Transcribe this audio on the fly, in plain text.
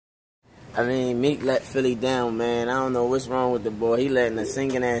I mean, Meek let Philly down, man. I don't know what's wrong with the boy. He letting a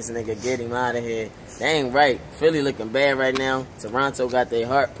singing ass nigga get him out of here. That ain't right. Philly looking bad right now. Toronto got their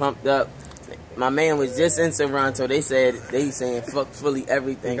heart pumped up. My man was just in Toronto. They saying fuck Philly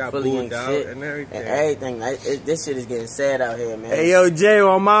everything. Philly ain't shit and everything. This shit is getting sad out here, man. Hey yo, Jay,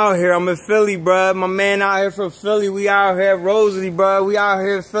 I'm out here. I'm in Philly, bro. My man out here from Philly. We out here at Rosalie, bro. We out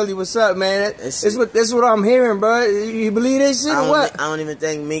here in Philly. What's up, man? This what I'm hearing, bro. You believe this shit or what? I don't even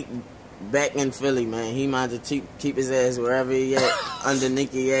think Meek back in Philly, man. He might just keep his ass wherever he at,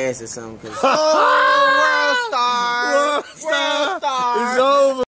 underneath his ass or something. World star. It's over.